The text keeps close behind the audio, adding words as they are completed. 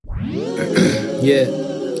Yeah,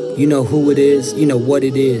 you know who it is, you know what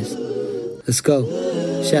it is. Let's go.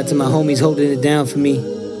 Shout out to my homies holding it down for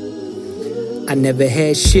me. I never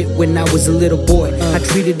had shit when I was a little boy. I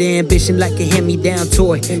treated the ambition like a hand-me-down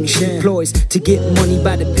toy. She employs to get money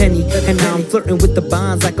by the penny, and now I'm flirting with the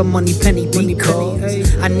bonds like a money penny.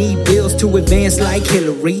 Because I need bills to advance like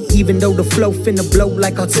Hillary, even though the flow finna blow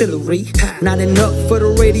like artillery. Not enough for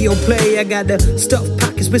the radio play. I got the stuff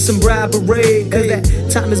pockets with some bribery. Cause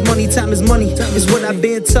that time is money is what I've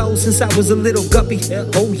been told since I was a little guppy.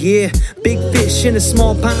 Oh yeah, big fish in a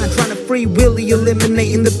small pond, trying to free Willy,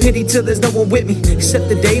 eliminating the pity till there's no one with me except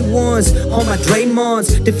the day ones on my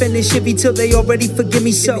Draymons, defending Chevy till they already forgive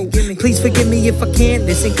me. So please forgive me if I can't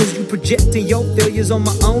listen, cause you projecting your failures on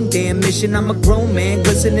my own damn mission. I'm a grown man,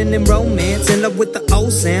 glistening in romance, in love with the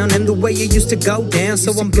old sound and the way it used to go down.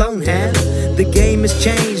 So I'm blown half. The game has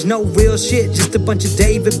changed, no real shit, just a bunch of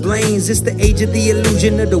David Blaines. It's the age of the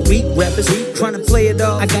illusion of the weak rappers, trying to play it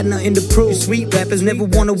off. I got nothing to prove. Sweet rappers never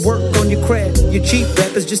wanna work on your craft. You cheap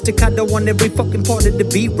rappers just to cut on every fucking part of the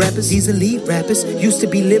beat rappers. These elite rappers used to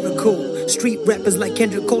be lyrical. Street rappers like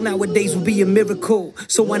Kendrick Cole nowadays would be a miracle.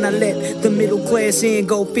 So when I let the middle class in,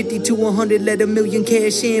 go 50 to 100, let a million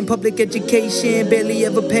cash in. Public education, barely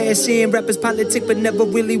ever pass in. Rappers politic but never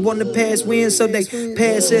really wanna pass win. So they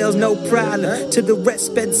pass sales, no problem. To the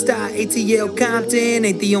rest, Bed-Stuy, ATL, Compton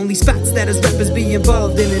ain't the only spots that us rappers be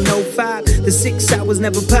involved in 05. The 6 hours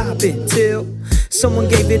never poppin' till someone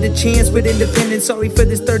gave it a chance with independence. Sorry for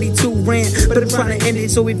this 32 rant, but I'm trying to end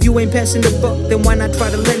it. So if you ain't passing the buck, then why not try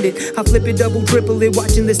to lend it? I flip it, double, triple it,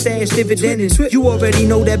 watching the stash dividend. You already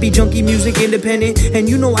know that be junkie music independent, and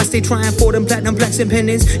you know I stay trying for them platinum plaques and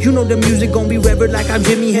pendants. You know the music gon' be revered like I'm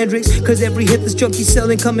Jimi Hendrix, cause every hit this junkie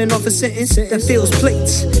selling coming off a sentence that fills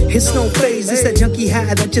plates. It's no phase, it's that junkie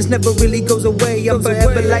high that just never really goes away. I'm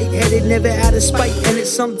forever lightheaded, never out of spite, and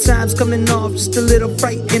it's sometimes coming off just a little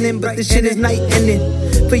frightening, but this shit is night ending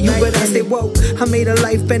for you, but I stay woke. I made a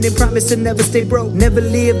life bending promise to never stay broke. Never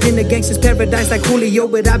lived in a gangster's paradise like Julio,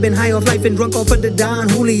 but I've been high off life and drunk off of the Don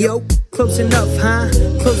Julio. Close enough, huh?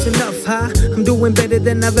 Close enough, huh? I'm doing better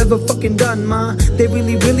than I've ever fucking done, ma. They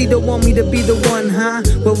really don't want me to be the one, huh?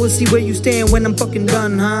 Well, we'll see where you stand when I'm fucking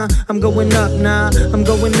done, huh? I'm going up now, I'm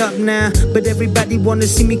going up now, but everybody wanna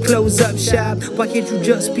see me close up shop. Why can't you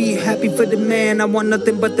just be happy for the man? I want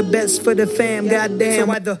nothing but the best for the fam, goddamn.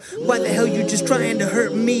 So why the hell you just trying to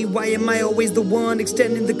hurt me? Why am I always the one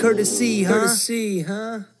extending the courtesy,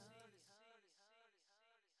 huh?